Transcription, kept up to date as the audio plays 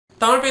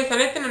தமிழ் பேச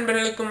அனைத்து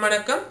நண்பர்களுக்கும்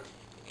வணக்கம்.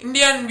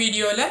 இந்தியன்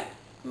வீடியோவில்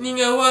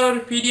நீங்கள் எவ்வாறு ஒரு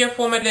பிடிஎஃப்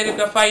ஃபார்மேட்டில்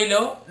இருக்கிற ஃபைலோ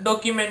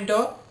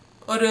டாக்குமெண்ட்டோ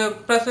ஒரு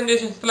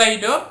ப்ரெசன்டேஷன்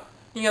ஸ்லைடோ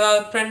நீங்கள்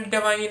அதாவது ஃப்ரெண்ட்கிட்ட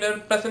வாங்கிட்டு ஒரு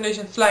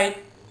ப்ரெசன்டேஷன் ஸ்லைட்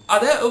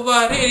அதை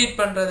எவ்வாறு எடிட்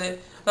பண்ணுறது,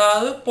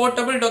 அதாவது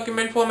போர்ட்டபிள்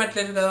டாக்குமெண்ட்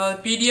ஃபார்மேட்டில் இருக்கிறது, அதாவது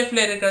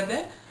பிடிஎஃப்ல இருக்கிறத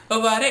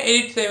எவ்வாறு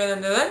எடிட்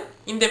செய்வதுன்றதை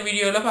இந்த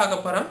வீடியோவில்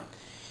பார்க்க போகிறோம்.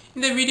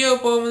 இந்த வீடியோ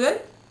போகும்போது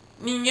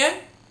நீங்கள்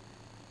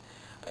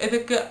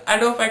இதுக்கு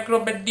Adobe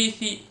Acrobat DC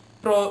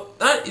Pro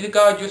தான்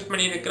இதுக்காக யூஸ்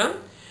பண்ணியிருக்கிறேன்.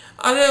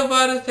 அதை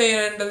எவ்வாறு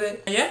செய்யறது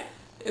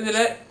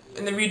இதில்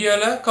இந்த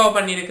வீடியோவில் கவர்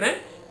பண்ணியிருக்கிறேன்.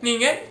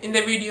 நீங்கள் இந்த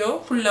வீடியோ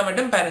ஃபுல்லாக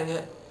மட்டும்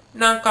பாருங்கள்.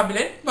 நான்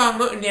கபிலன்,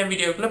 வாங்க இந்தியா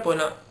வீடியோக்குள்ளே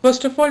போகலாம்.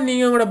 ஃபர்ஸ்ட் ஆஃப் ஆல்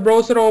நீங்கள் உங்களோட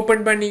ப்ரௌசரை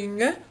ஓப்பன்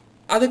பண்ணிக்கோங்க.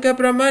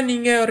 அதுக்கப்புறமா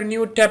நீங்கள் ஒரு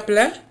நியூ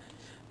டேப்பில்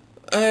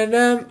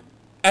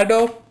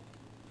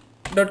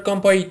adobe.com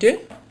போயிட்டு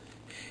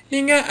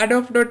நீங்கள்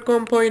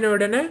adobe.com போயின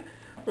உடனே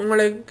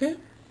உங்களுக்கு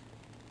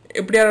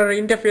இப்படியா ஒரு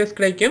இன்டர்ஃபேஸ்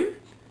கிடைக்கும்.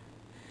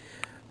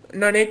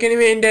 நான்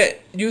ஏற்கனவே இந்த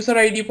யூசர்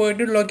ஐடி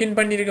போய்ட்டு லாகின்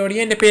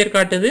பண்ணியிருக்கபடியே இந்த பேர்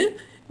காட்டுது.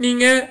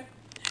 நீங்கள்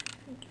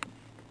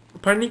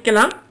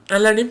பண்ணிக்கலாம்,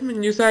 அல்லாடி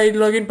யூசர் ஐடி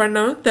லாகின்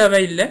பண்ணாமல்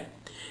தேவையில்லை.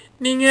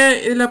 நீங்கள்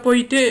இதில்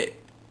போயிட்டு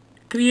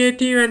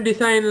க்ரியேட்டிவ் அண்ட்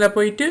டிசைனில்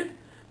போயிட்டு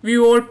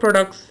வியூ ஆல்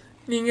ப்ராடக்ட்ஸ்,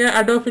 நீங்கள்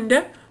அடோபிൻ്റെ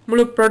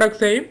முழு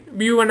ப்ராடக்ட்ஸையும்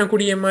வியூ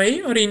பண்ணக்கூடிய மாதிரி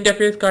ஒரு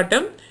இன்டர்ஃபேஸ்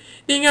காட்டும்.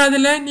 நீங்கள்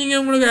அதில்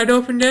நீங்கள் உங்களுக்கு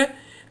அடோபிൻ്റെ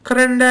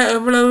கரண்டாக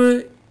எவ்வளவு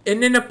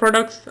என்னென்ன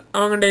ப்ராடக்ட்ஸ்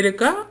அவங்கள்ட்ட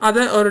இருக்கா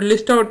அதை ஒரு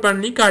லிஸ்ட் அவுட்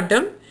பண்ணி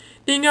காட்டும்.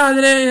 நீங்கள்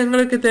அதில்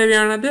எங்களுக்கு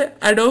தேவையானது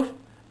Adobe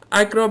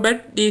Acrobat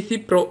DC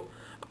Pro.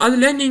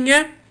 அதில்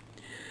நீங்கள்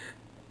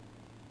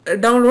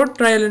டவுன்லோட்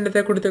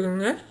ட்ரையல்ன்றதை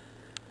கொடுத்துக்கோங்க.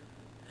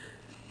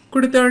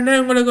 கொடுத்த உடனே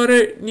உங்களுக்கு ஒரு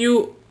நியூ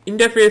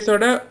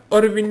இன்டர்ஃபேஸோட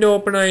ஒரு விண்டோ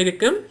ஓப்பன்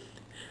ஆகிருக்கும்.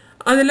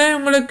 அதில்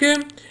உங்களுக்கு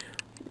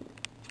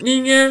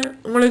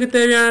உங்களுக்கு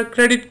தேவையான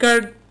கிரெடிட்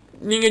கார்டு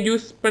நீங்கள்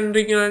யூஸ்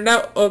பண்ணுறீங்கன்னா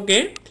ஓகே.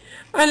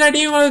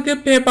 அல்லாட்டி உங்களுக்கு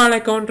பேபால்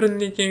அக்கௌண்ட்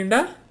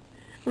இருந்துச்சுன்னா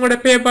உங்களோட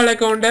பேபால்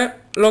அக்கௌண்ட்டை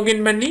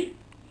லாகின் பண்ணி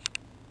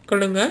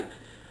கொள்ளுங்க.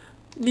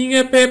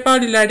 நீங்கள்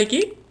பேபால் இல்லாட்டிக்கு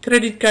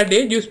கிரெடிட் கார்டே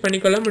யூஸ்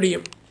பண்ணிக்கொள்ள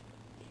முடியும்.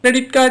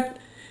 கிரெடிட் கார்டு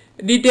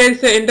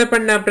டீட்டெயில்ஸை என்டர்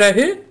பண்ண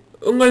பிறகு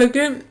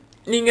உங்களுக்கு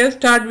நீங்கள்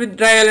ஸ்டார்ட் வித்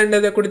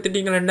ட்ரையல்ன்றதை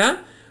கொடுத்துட்டீங்கன்னா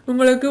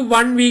உங்களுக்கு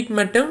 1 வீக்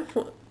மட்டும்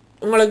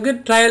உங்களுக்கு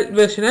ட்ரையல்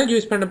வெர்ஷனை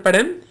யூஸ்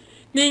பண்ணப்படும்.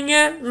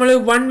 நீங்கள்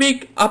உங்களுக்கு 1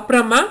 வீக்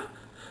அப்புறமா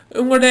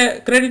உங்களோட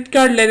கிரெடிட்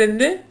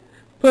கார்டிலேருந்து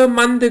per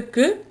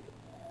மந்த்துக்கு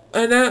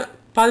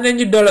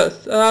 $15,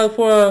 அதாவது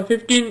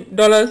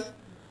 $15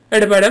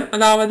 எடுப்படும்.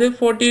 அதாவது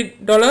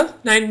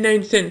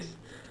 $40.99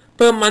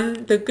 per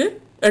மந்த்துக்கு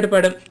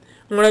எடுப்படும்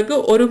உங்களுக்கு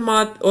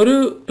ஒரு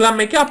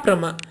கிழமைக்கு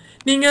அப்புறமா.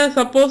 நீங்கள்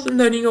சப்போஸ்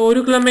நீங்கள் ஒரு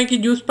கிழமைக்கு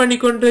யூஸ் பண்ணி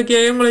கொண்டிருக்க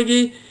உங்களுக்கு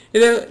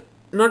இதை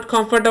நாட்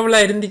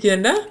கம்ஃபர்டபுளாக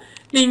இருந்துச்சுன்னா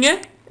நீங்கள்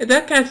இதை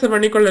கேன்சல்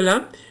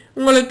பண்ணிக்கொள்ளலாம்.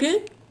 உங்களுக்கு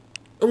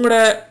உங்களோட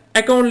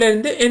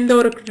அக்கௌண்ட்லேருந்து எந்த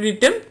ஒரு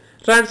கிரெடிட்டும்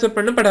ட்ரான்ஸ்ஃபர்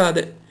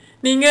பண்ணப்படாது.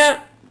 நீங்கள்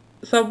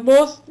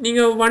சப்போஸ்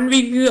நீங்கள் 1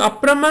 வீக்கு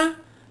அப்புறமா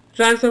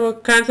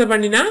கேன்சல்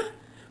பண்ணினா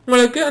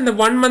உங்களுக்கு அந்த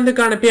 1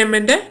 மந்த்துக்கான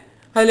பேமெண்ட்டை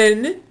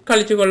அதிலேருந்து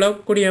கழிச்சு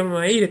கொள்ளக்கூடிய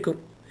மாதிரி இருக்கும்.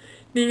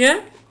 நீங்கள்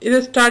இதை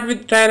ஸ்டார்ட்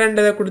வித்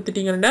ட்ரையல்ன்றதை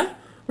கொடுத்துட்டீங்கன்னா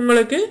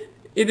உங்களுக்கு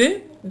இது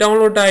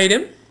டவுன்லோட்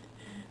ஆகிடும்.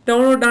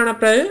 டவுன்லோட் ஆன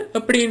பிறகு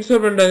எப்படி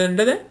இன்ஸ்டால்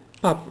பண்ணுறதுன்றதை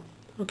பார்ப்போம்.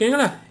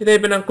 ஓகேங்களா? இதை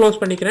இப்போ நான்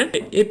க்ளோஸ் பண்ணிக்கிறேன்.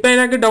 இப்போ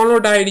எனக்கு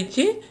டவுன்லோட்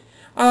ஆகிடுச்சு.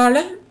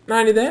 அதனால்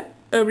நான் இதை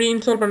எப்படி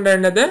இன்ஸ்டால்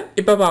பண்ணுறேன்றதை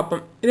இப்போ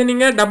பார்ப்போம். இதை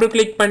நீங்கள் டபுள்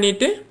கிளிக்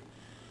பண்ணிவிட்டு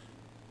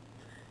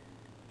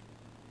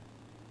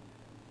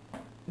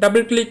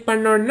டபுள் கிளிக்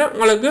பண்ண உடனே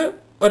உங்களுக்கு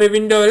ஒரு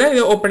விண்டோவில்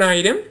இது ஓப்பன்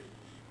ஆகிடும்.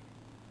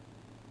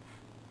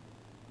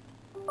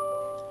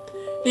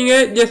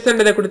 நீங்கள்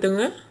ஜஸ்ட்ன்றதை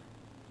கொடுத்துங்க.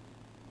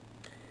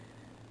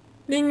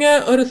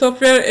 நீங்கள் ஒரு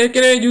சாஃப்ட்வேர்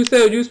ஏற்கனவே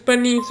யூஸ்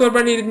பண்ணி இன்ஸ்டால்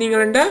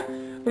பண்ணியிருந்தீங்கன்னா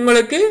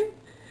உங்களுக்கு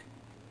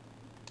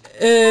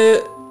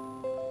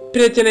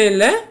பிரச்சனை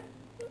இல்லை.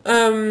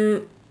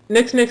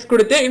 நெக்ஸ்ட்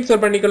கொடுத்து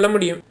இன்ஸ்டால் பண்ணிக்கொள்ள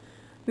முடியும்.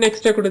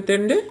 நெக்ஸ்ட்டை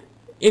கொடுத்துட்டு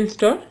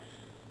இன்ஸ்டால்.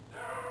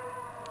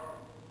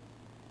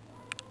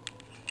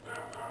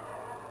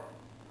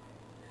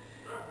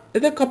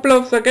 இது couple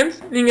of seconds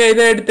நீங்கள்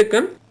இதை எடுத்துக்க.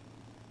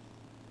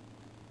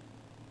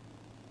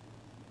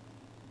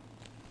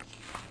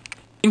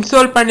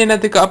 இன்ஸ்டால்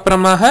பண்ணினதுக்கு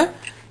அப்புறமாக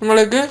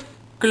உங்களுக்கு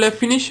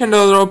ஃபினிஷ் என்ற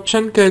ஒரு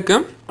ஆப்ஷன்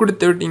கேட்கும்.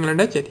 கொடுத்து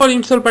விட்டீங்களா சரி.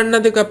 இன்ஸ்டால்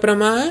பண்ணதுக்கு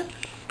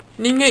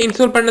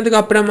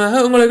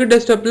அப்புறமாக உங்களுக்கு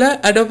டெஸ்க்டாப்பில்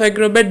Adobe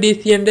Acrobat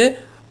DC என்ற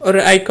ஒரு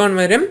ஐக்கான்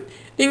வரும்.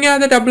 நீங்கள்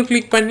அதை டபுள்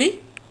கிளிக் பண்ணி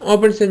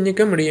ஓப்பன்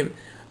செஞ்சுக்க முடியும்.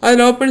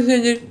 அதில் ஓப்பன்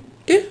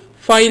செஞ்சுட்டு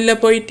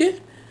ஃபைலில் போயிட்டு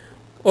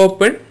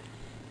ஓப்பன்,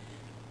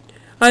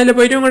 அதில்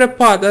போய்ட்டு உங்களோட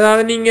பாத்,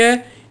 அதாவது நீங்கள்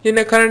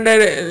இந்த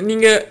கரண்டாக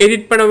நீங்கள்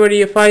எடிட்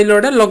பண்ணக்கூடிய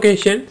ஃபைலோட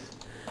லொக்கேஷன்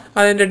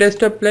அது இந்த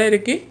டெஸ்க்டாப்பில்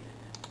இருக்கு.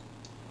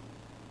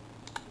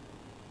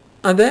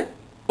 அதை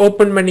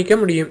ஓப்பன் பண்ணிக்க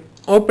முடியும்.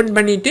 ஓப்பன்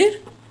பண்ணிவிட்டு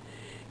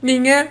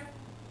நீங்கள்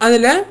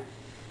அதில்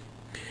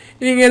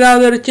நீங்கள்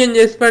ஏதாவது ஒரு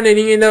சேஞ்சஸ் பண்ணி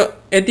நீங்கள் இந்த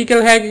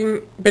எத்திக்கல் ஹேக்கிங்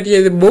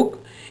பற்றியது புக்,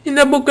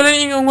 இந்த புக்கில்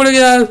நீங்கள் உங்களுக்கு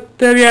ஏதாவது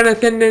தேவையான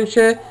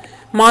சென்டென்ஸை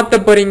மாற்ற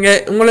போகிறீங்க.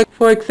 உங்களுக்கு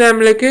ஃபார்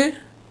எக்ஸாம்பிளுக்கு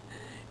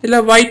இல்லை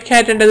ஒயிட்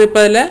ஹேட்ன்றது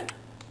பதில்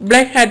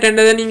பிளாக்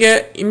ஹேட்ன்றதை நீங்கள்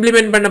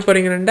இம்ப்ளிமெண்ட் பண்ண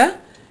போகிறீங்கன்னா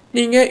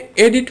நீங்கள்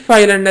எடிட்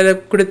ஃபைல்ன்றதை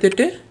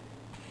கொடுத்துட்டு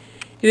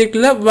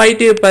இதுக்குள்ளே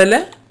ஒயிட் பதில்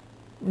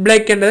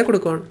பிளாக் என்றதை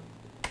கொடுக்கணும்.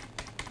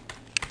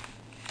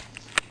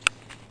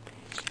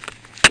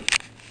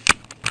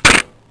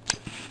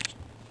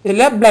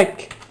 இதில் பிளாக்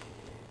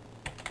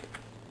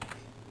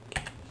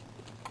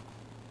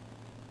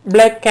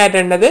கேட்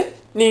என்றது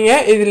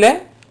நீங்கள் இதில்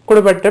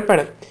கொடுப்பட்ட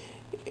படம்.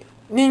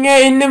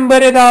 நீங்கள் இன்னும்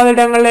வேறு ஏதாவது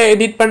இடங்களில்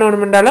எடிட்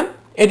பண்ணணுமென்றாலும்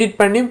எடிட்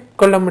பண்ணி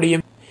கொள்ள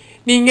முடியும்.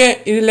 நீங்கள்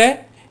இதில்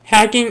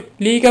ஹேக்கிங்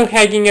லீகல்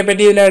ஹேக்கிங்கை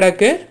பற்றி இதில்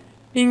இடக்கு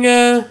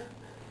நீங்கள்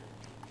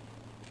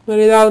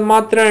வேறு ஏதாவது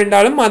மாத்திரம்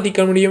என்றாலும்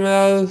மாற்றிக்க முடியும்.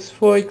 அதாவது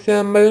ஃபார்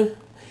எக்ஸாம்பிள்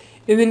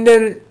இந்த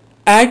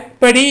ஆக்ட்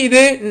படி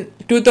இது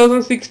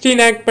 2016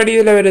 ஆக்ட் படி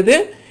இதில் வருது.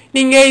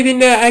 நீங்கள் இது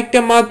இந்த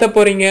ஆக்டை மாற்ற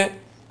போகிறீங்க.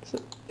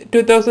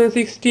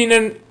 2016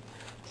 and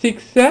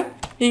 6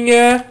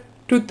 நீங்கள்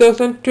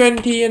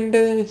 2020 என்ற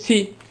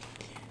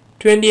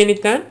 20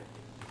 எனித்தான்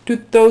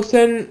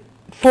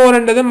 2004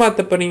 என்றதை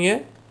மாற்ற போகிறீங்க.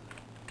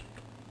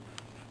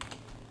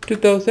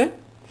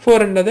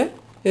 2004 என்றதை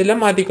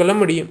இதில் மாற்றிக்கொள்ள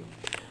முடியும்.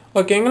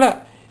 ஓகேங்களா?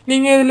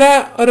 நீங்கள்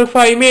இதில் ஒரு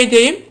 5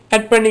 இமேஜையும்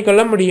ஆட்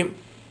பண்ணிக்கொள்ள முடியும்.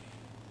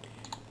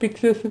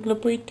 பிக்சர்ஸுக்குள்ளே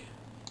போயிட்டு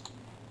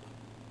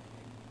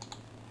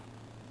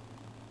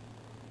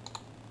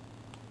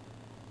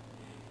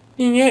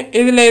நீங்கள்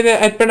இதில் இதை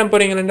ஆட் பண்ண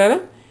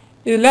போகிறீங்கன்றாலும்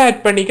இதில்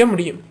ஆட் பண்ணிக்க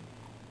முடியும்.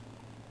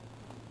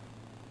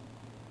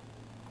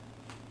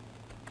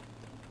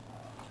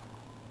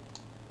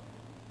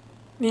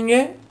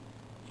 நீங்கள்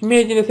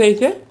இமேஜின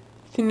சைஸை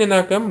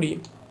சின்னனாக்க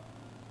முடியும்.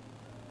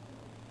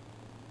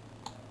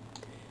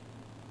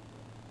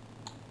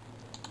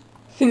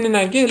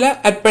 சின்னனாக்கி இதில்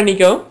ஆட்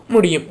பண்ணிக்கவும்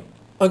முடியும்.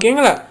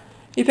 ஓகேங்களா?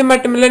 இது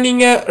மட்டும் இல்லை,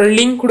 நீங்கள்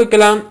லிங்க்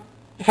கொடுக்கலாம்,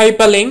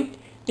 ஹைப்பர் லிங்க்.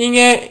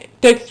 நீங்கள்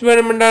டெக்ஸ்ட்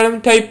வேணுமென்றாலும்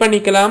டைப்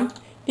பண்ணிக்கலாம்.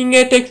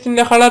 நீங்கள் டெக்ஸ்டின்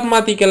கலர்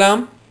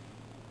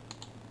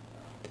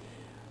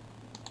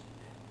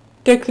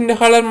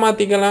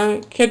மாற்றிக்கலாம்.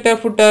 Header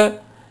footer.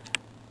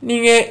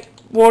 நீங்கள்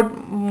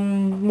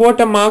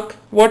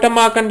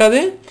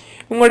வாட்டர்மார்க்ன்றது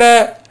உங்களோட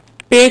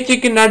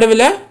பேச்சுக்கு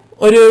நடுவில்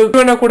ஒரு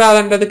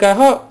பண்ணக்கூடாதுன்றதுக்காக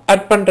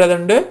ஆட்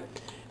பண்ணுறதுண்டு.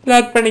 இதில்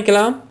ஆட்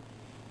பண்ணிக்கலாம்.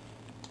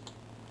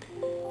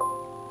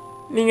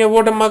 நீங்கள்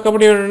வாட்டர்மார்க்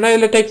அப்படி வேணும்னா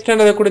இதில்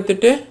டெக்ஸ்ட்ன்றதை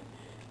கொடுத்துட்டு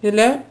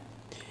இதில்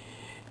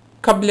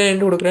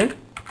கப்லேண்ட் கொடுக்குறேன்.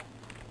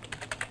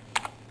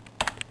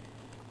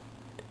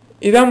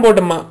 இதுதான்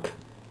வாட்டர்மார்க்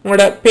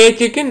உங்களோட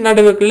பேச்சுக்கு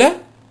நடுவுக்குள்ளே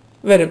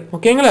வரும்.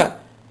 ஓகேங்களா?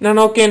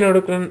 நான் ஓகேன்னு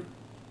கொடுக்குறேன்.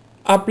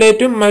 Apply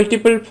to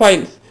multiple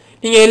files.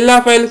 நீங்கள் எல்லா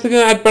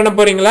ஃபைல்ஸுக்கும் ஆட் பண்ண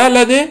போகிறீங்களா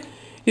அல்லது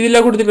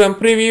இதில் கொடுத்துக்கலாம்.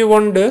 ப்ரிவியூ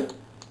 1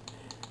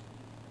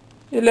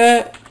 இதில்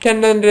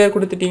 10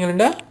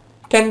 கொடுத்துட்டீங்கன்னா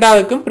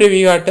 10ஆவதுக்கும்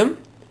ப்ரிவியூ ஆட்டும்.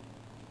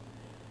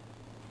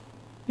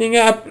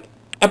 நீங்கள்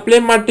அப்ளை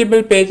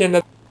மல்டிபிள் பேஜ்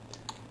என்ற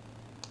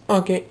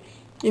ஓகே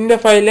இந்த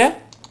ஃபைலை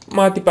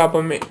மாற்றி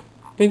பார்ப்போமே.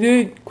 இது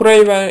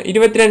குறைவாக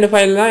 22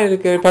 ஃபைல் தான்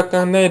இருக்குது,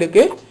 பக்கம் தான்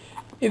இருக்குது.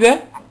 இதை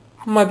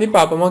மாற்றி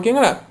பார்ப்போம்.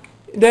 ஓகேங்களா?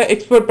 இதை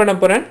எக்ஸ்போர்ட் பண்ண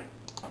போகிறேன்.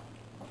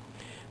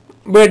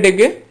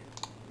 வேர்டுக்கு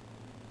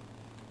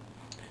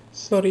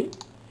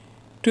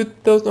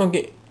 2000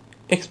 ஓகே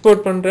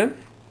எக்ஸ்போர்ட் பண்ணுறேன்.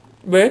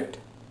 வேர்ட்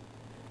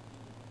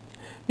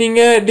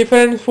நீங்கள்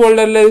டிஃப்ரெண்ட்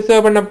ஃபோல்டரில்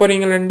சேவ் பண்ண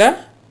போகிறீங்களா?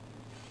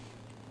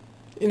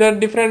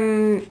 இதில்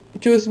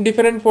சூஸ்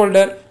டிஃப்ரெண்ட்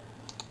ஃபோல்டர்.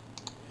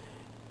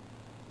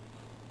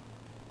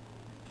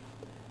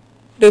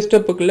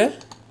 டெஸ்க்டாப்புக்குள்ளே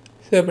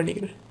சேவ்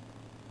பண்ணிக்கிறேன்.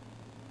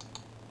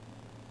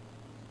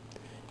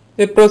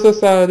 இது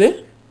ப்ராசஸ் ஆகுது.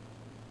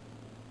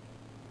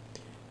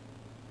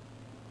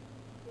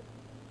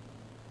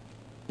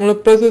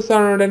 உங்களுக்கு ப்ராசஸ்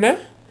ஆன உடனே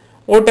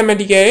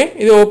ஆட்டோமேட்டிக்காகவே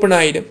இது ஓப்பன்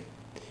ஆகிடும்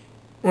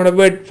உங்களோட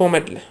வேர்ட்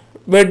ஃபார்மேட்டில்,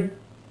 வேர்ட்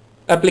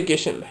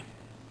அப்ளிகேஷனில்.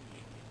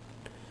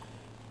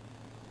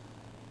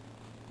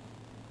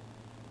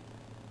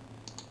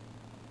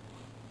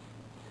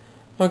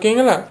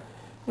 ஓகேங்களா?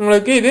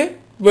 உங்களுக்கு இது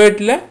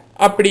வேர்டில்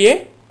அப்படியே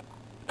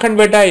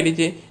கன்வெர்ட்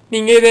ஆகிடுச்சு.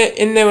 நீங்கள் இதை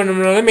என்ன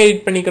வேணும்னாலும்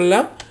எடிட்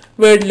பண்ணிக்கலாம்.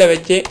 வேர்டில்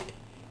வச்சு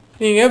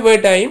நீங்கள்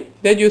வேர்டாயும்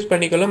இதை யூஸ்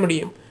பண்ணிக்கொள்ள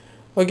முடியும்.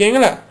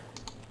 ஓகேங்களா?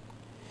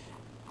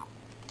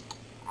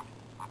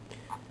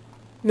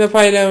 இந்த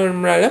ஃபைலை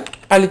வேணும்னாலும்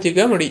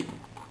அழிச்சிக்க முடியும்.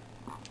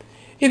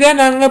 இதை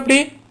நாங்கள் அப்படி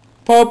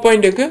பவர்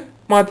பாயிண்ட்டுக்கு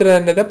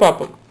மாற்றுறதுன்றதை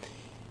பார்ப்போம்.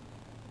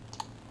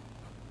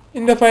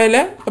 இந்த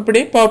ஃபைலை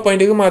அப்படி பவர்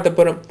பாயிண்ட்டுக்கு மாற்ற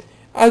போகிறோம்.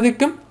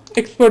 அதுக்கும்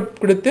எக்ஸ்போர்ட்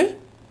கொடுத்து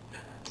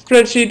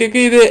ஸ்ப்ரெட்ஷீட்டுக்கு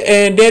இது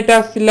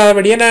டேட்டாஸ்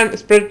இல்லாதபடியே நான்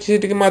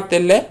ஸ்ப்ரெட்ஷீட்டுக்கு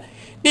மாற்றல.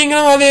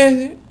 நீங்களும் அதே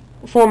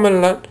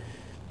ஃபார்மெல்லாம்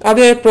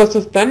அதே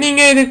ப்ராசஸ் தான்.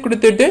 நீங்கள் இது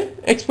கொடுத்துட்டு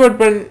எக்ஸ்போர்ட்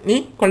பண்ணி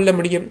கொள்ள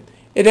முடியும்.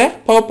 இதை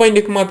பவர்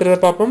பாயிண்ட்டுக்கு மாற்றுறத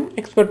பார்ப்போம்.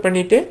 எக்ஸ்போர்ட்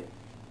பண்ணிவிட்டு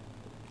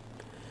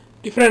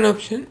டிஃப்ரெண்ட்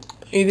ஆப்ஷன்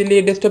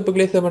இதுலேயே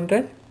டெஸ்க்டாப்புக்குள்ளே சேவ்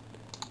பண்ணுறேன்.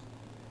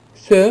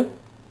 சேவ்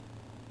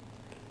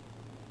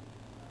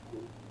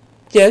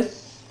எஸ்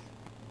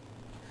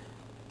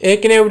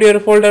ஏற்கனவே இப்படி ஒரு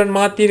ஃபோல்டர்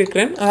மாற்றி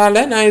இருக்கிறேன்.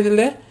 அதனால் நான்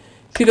இதில்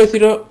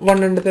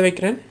 001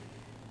 வைக்கிறேன்.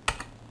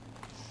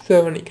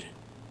 சேவ் பண்ணிக்கிறேன்.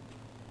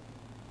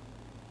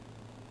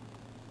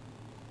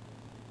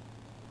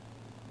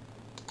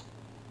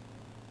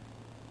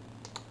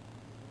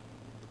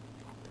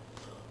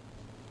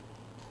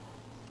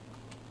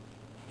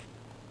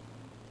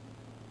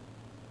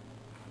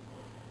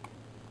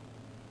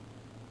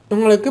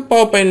 உங்களுக்கு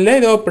பவர் பாயிண்டில்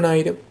இது ஓப்பன்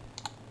ஆகிடும்.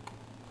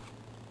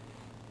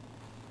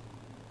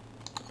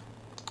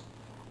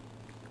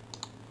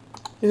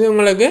 இது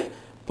உங்களுக்கு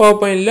பவர்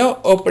பாயிண்டில்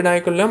ஓப்பன்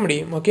ஆகிக்கொள்ள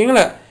முடியும்.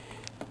 ஓகேங்களா?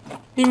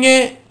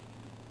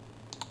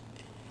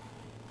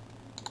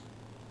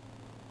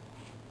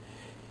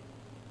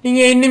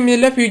 நீங்கள் இன்னும்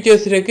இதில்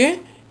ஃபியூச்சர்ஸ் இருக்குது.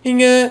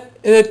 நீங்கள்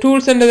இதை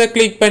டூல்ஸ்ன்றதை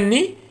கிளிக்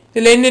பண்ணி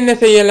இதில் என்னென்ன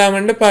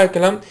செய்யலாம்னு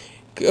பார்க்கலாம்.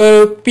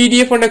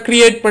 பிடிஎஃப் ஒன்றை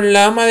க்ரியேட்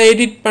பண்ணலாம், அதை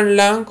எடிட்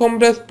பண்ணலாம்,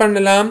 கம்ப்ரஸ்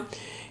பண்ணலாம்,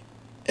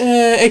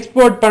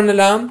 எக்ஸ்போர்ட்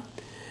பண்ணலாம்.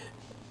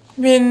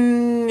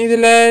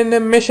 இதில் இந்த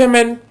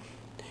மெஷர்மெண்ட்,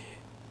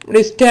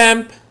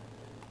 ஸ்டாம்ப்,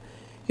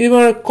 இது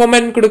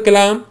கமெண்ட்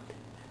கொடுக்கலாம்,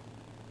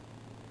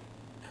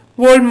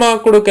 வேர்ட்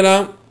மார்க்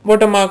கொடுக்கலாம்,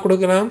 வாட்டர் மார்க்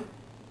கொடுக்கலாம்,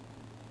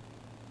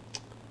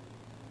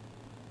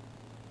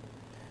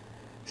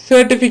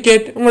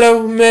 சர்டிஃபிகேட்.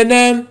 உங்களோட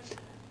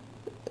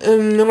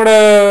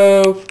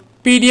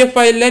பிடிஎஃப்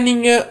ஃபைலில்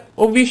நீங்கள்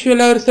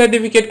ஒஃபிஷியலாக ஒரு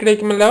சர்டிஃபிகேட்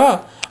கிடைக்கும் அல்லவா,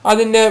 அது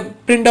இந்த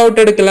பிரிண்ட்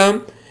அவுட் எடுக்கலாம்,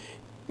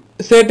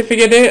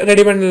 சர்டிஃபிகேட்டை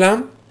ரெடி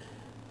பண்ணலாம்.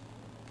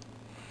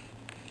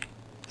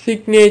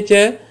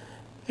 Signature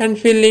and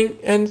filling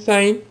and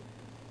sign.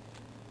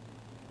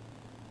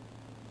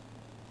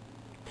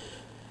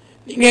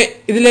 நீங்கள்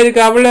இதில்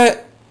இருக்க அவ்வளோ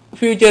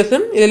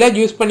ஃபியூச்சர்ஸும் இதில்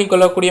யூஸ்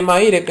பண்ணிக்கொள்ளக்கூடிய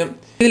மாதிரி இருக்கும்.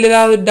 இதில்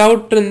ஏதாவது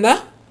டவுட்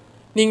இருந்தால்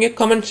நீங்கள்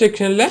கமெண்ட்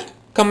செக்ஷனில்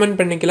கமெண்ட்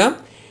பண்ணிக்கலாம்.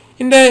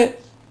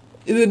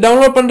 இது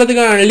டவுன்லோட்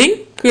பண்ணுறதுக்கான லிங்க்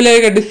கீழே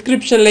இருக்க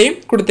டிஸ்கிரிப்ஷன்லையும்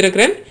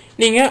கொடுத்துருக்குறேன்.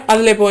 நீங்கள்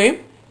அதில் போய்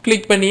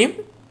கிளிக் பண்ணியும்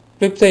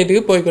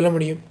வெப்சைட்டுக்கு போய்க்கொள்ள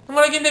முடியும்.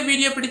 உங்களுக்கு இந்த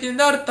வீடியோ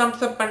பிடிச்சிருந்தா ஒரு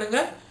தம்ஸ் அப்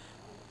பண்ணுங்கள்.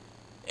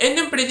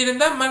 இன்னும்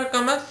பிடிச்சிருந்தா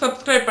மறக்காமல்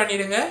சப்ஸ்கிரைப்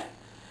பண்ணிடுங்க.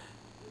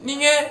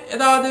 நீங்கள்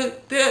ஏதாவது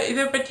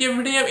இதை பற்றிய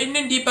வீடியோ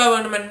இன்னும் டீப்பாக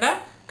வேணுமென்னா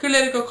கீழே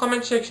இருக்க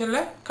கமெண்ட்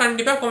செக்ஷனில்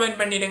கண்டிப்பாக கமெண்ட்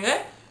பண்ணிவிடுங்க.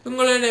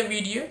 உங்களோட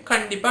வீடியோ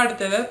கண்டிப்பாக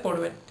அடுத்ததாக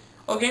போடுவேன்.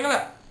 ஓகேங்களா?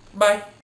 பாய்.